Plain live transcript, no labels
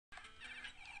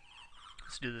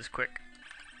Let's do this quick.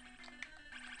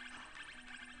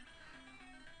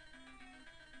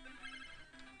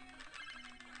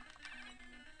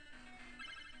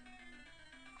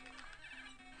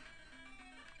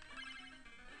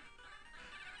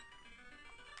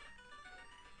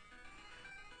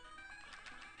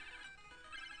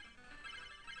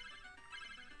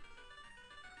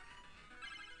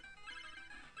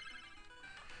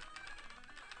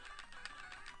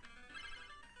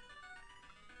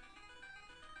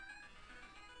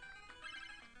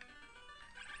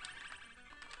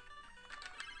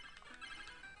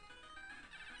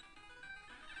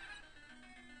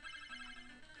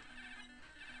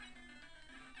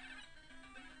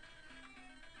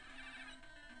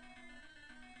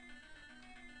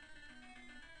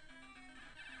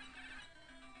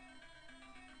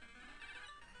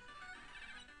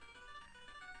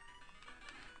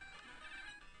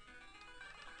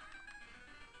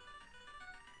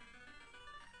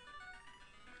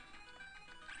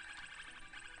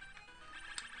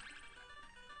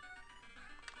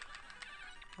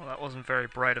 Well, that wasn't very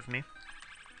bright of me.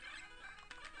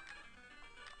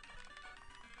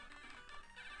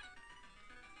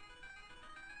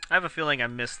 I have a feeling I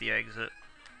missed the exit,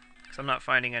 because I'm not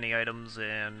finding any items,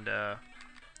 and,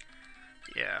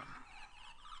 yeah.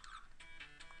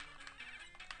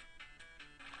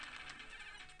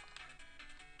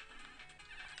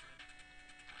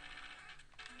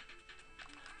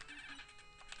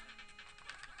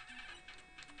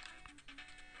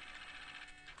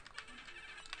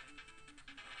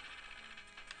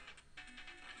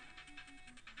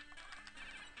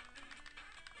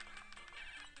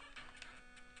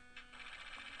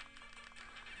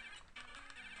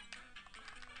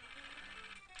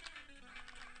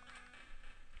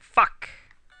 Fuck!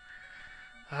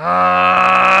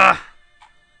 Ah!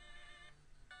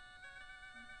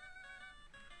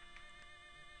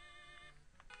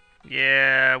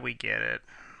 Yeah, we get it.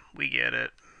 We get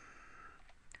it.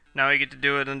 Now we get to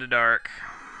do it in the dark.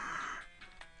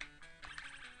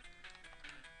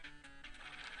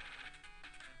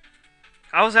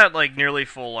 I was at, like, nearly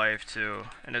full life, too,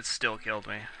 and it still killed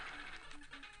me.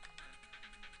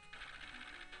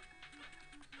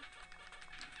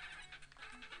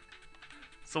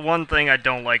 It's the one thing I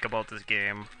don't like about this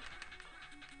game.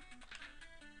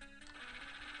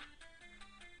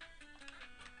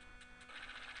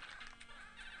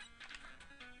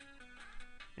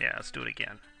 Yeah, let's do it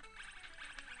again.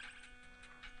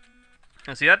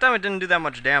 And see, that time it didn't do that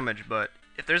much damage, but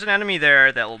if there's an enemy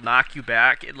there that will knock you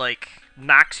back, it, like,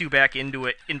 knocks you back into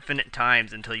it infinite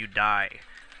times until you die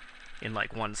in,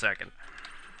 like, 1 second.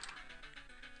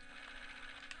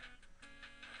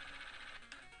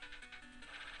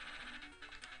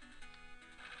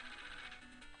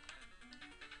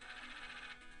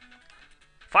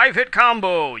 Five-hit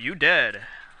combo! You dead.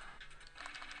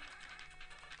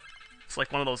 It's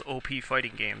like one of those OP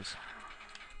fighting games.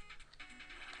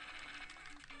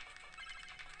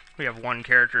 We have one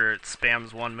character that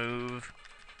spams one move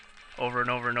over and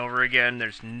over and over again.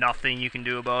 There's nothing you can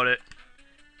do about it.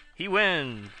 He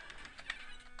wins!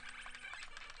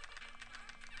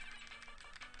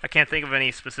 I can't think of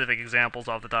any specific examples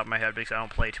off the top of my head because I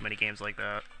don't play too many games like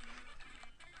that.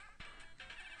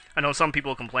 I know some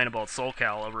people complain about Soul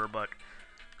Calibur, but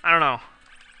I don't know.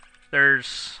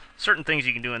 There's certain things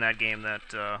you can do in that game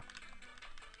that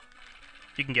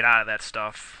you can get out of that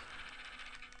stuff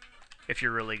if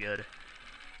you're really good.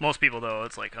 Most people, though,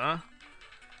 it's like, huh?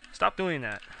 Stop doing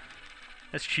that.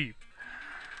 That's cheap.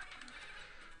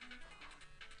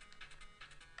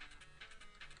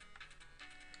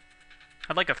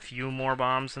 I'd like a few more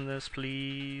bombs in this,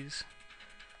 please.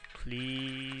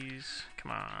 Please.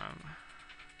 Come on.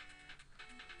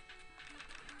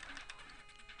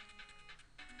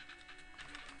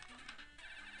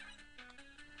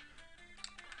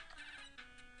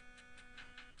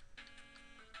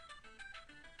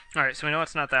 Alright, so we know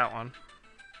it's not that one.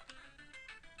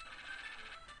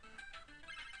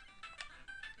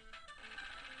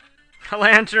 A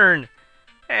lantern!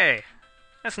 Hey,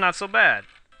 that's not so bad.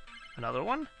 Another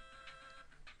one?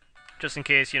 Just in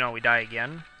case, you know, we die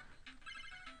again.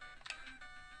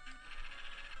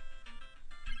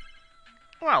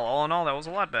 Well, all in all, that was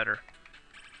a lot better.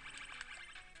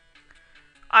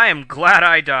 I am glad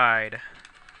I died.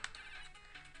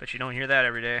 Bet you don't hear that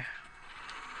every day.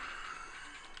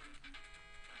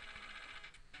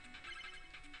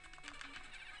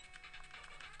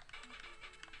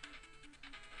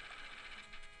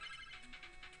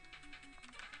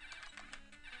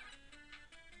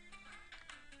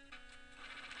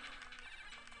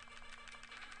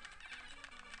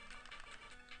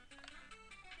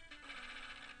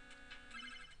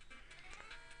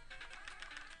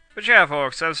 But yeah,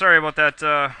 folks, I'm sorry about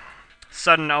that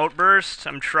sudden outburst.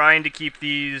 I'm trying to keep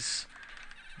these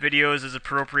videos as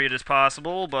appropriate as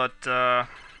possible, but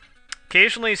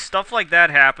occasionally stuff like that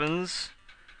happens.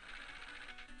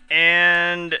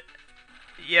 And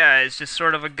yeah, it's just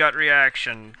sort of a gut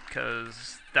reaction,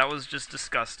 because that was just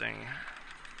disgusting.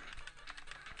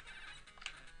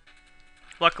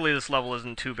 Luckily, this level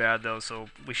isn't too bad, though, so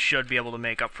we should be able to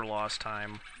make up for lost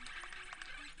time.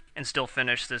 And still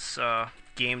finish this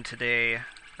game today,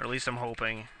 or at least I'm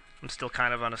hoping. I'm still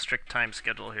kind of on a strict time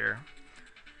schedule here.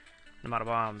 I'm out of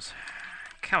bombs.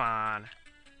 Come on.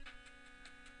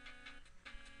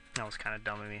 That was kind of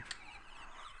dumb of me.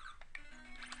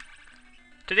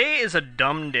 Today is a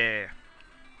dumb day.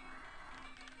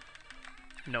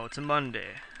 No, it's a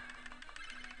Monday.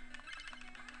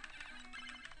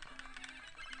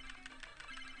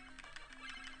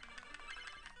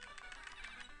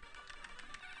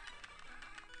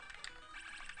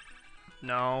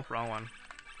 No, wrong one.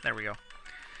 There we go.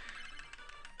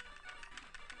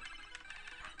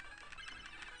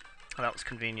 Oh, that was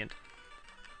convenient.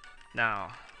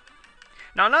 Now,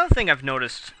 another thing I've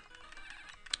noticed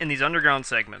in these underground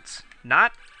segments,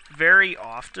 not very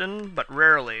often, but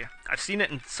rarely, I've seen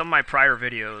it in some of my prior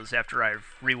videos after I've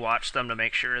rewatched them to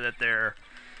make sure that they're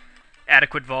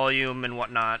adequate volume and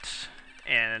whatnot,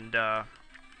 and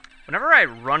whenever I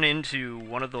run into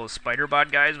one of those spider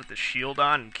bot guys with the shield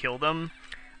on and kill them,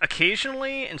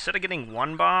 occasionally, instead of getting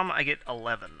 1 bomb, I get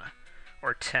 11.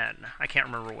 Or 10. I can't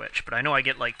remember which, but I know I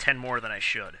get like 10 more than I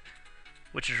should.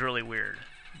 Which is really weird,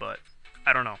 but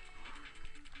I don't know.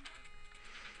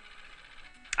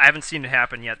 I haven't seen it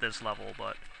happen yet this level,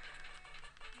 but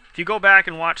if you go back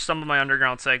and watch some of my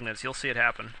underground segments, you'll see it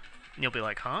happen. And you'll be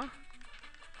like, huh?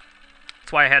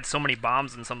 That's why I had so many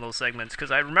bombs in some of those segments, because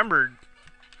I remember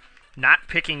not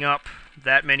picking up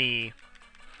that many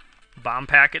bomb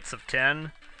packets of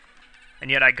 10, and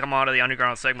yet I come out of the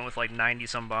underground segment with like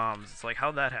 90-some bombs. It's like,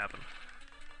 how'd that happen?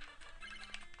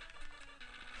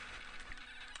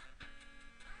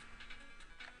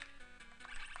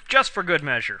 Just for good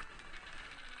measure.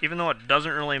 Even though it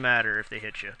doesn't really matter if they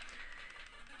hit you.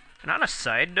 And on a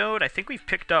side note, I think we've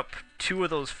picked up 2 of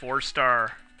those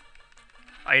 4-star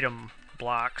item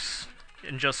blocks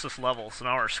in just this level, so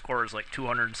now our score is like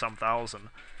 200 and some thousand.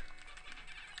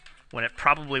 When it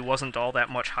probably wasn't all that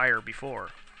much higher before.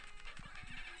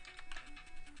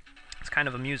 It's kind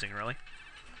of amusing, really.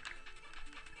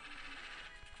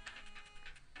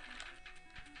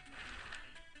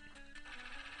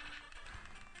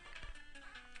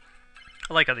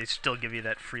 I like how they still give you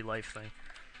that free life thing.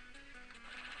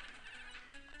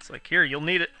 It's like, here, you'll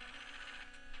need it.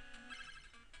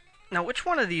 Now, which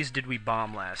one of these did we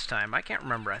bomb last time? I can't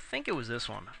remember. I think it was this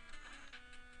one.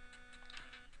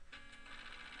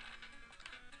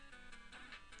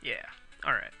 Yeah,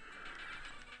 alright.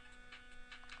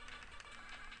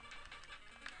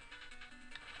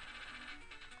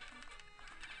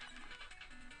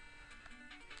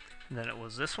 And then it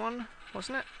was this one,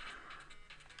 wasn't it?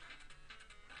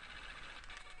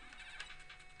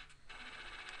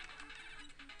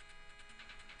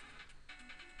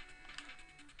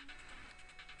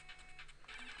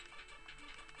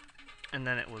 And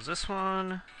then it was this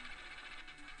one.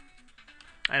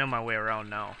 I know my way around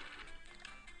now.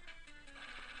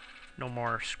 No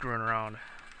more screwing around.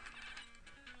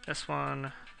 This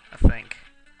one, I think.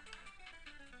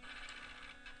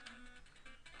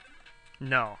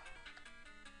 No.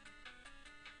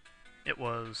 It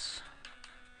was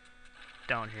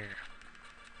down here.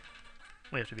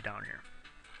 We have to be down here.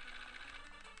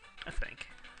 I think.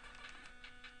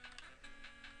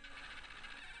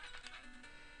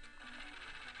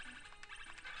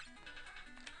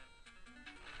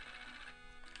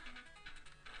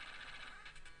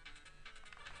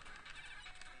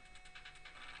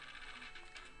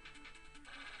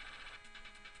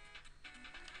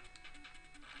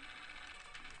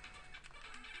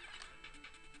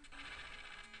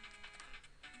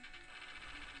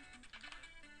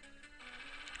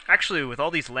 Actually, with all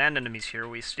these land enemies here,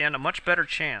 we stand a much better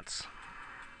chance.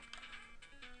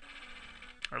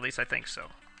 Or at least I think so.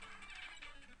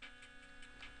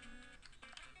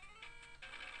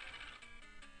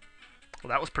 Well,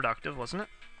 that was productive, wasn't it?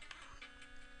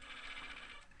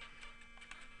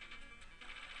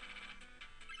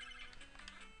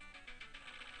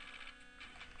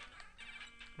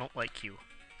 Don't like you.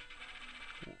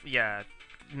 Yeah,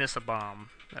 miss a bomb.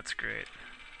 That's great.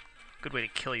 Good way to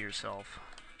kill yourself.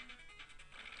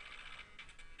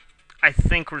 I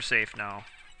think we're safe now.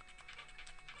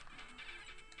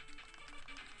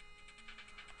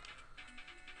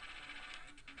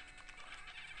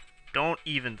 Don't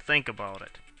even think about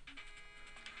it.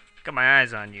 Got my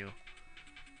eyes on you.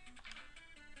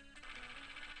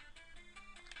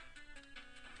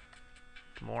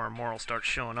 More and more will start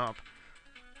showing up.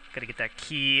 Gotta get that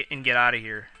key and get out of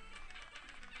here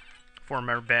before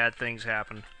more bad things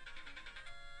happen.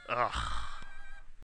 Ugh.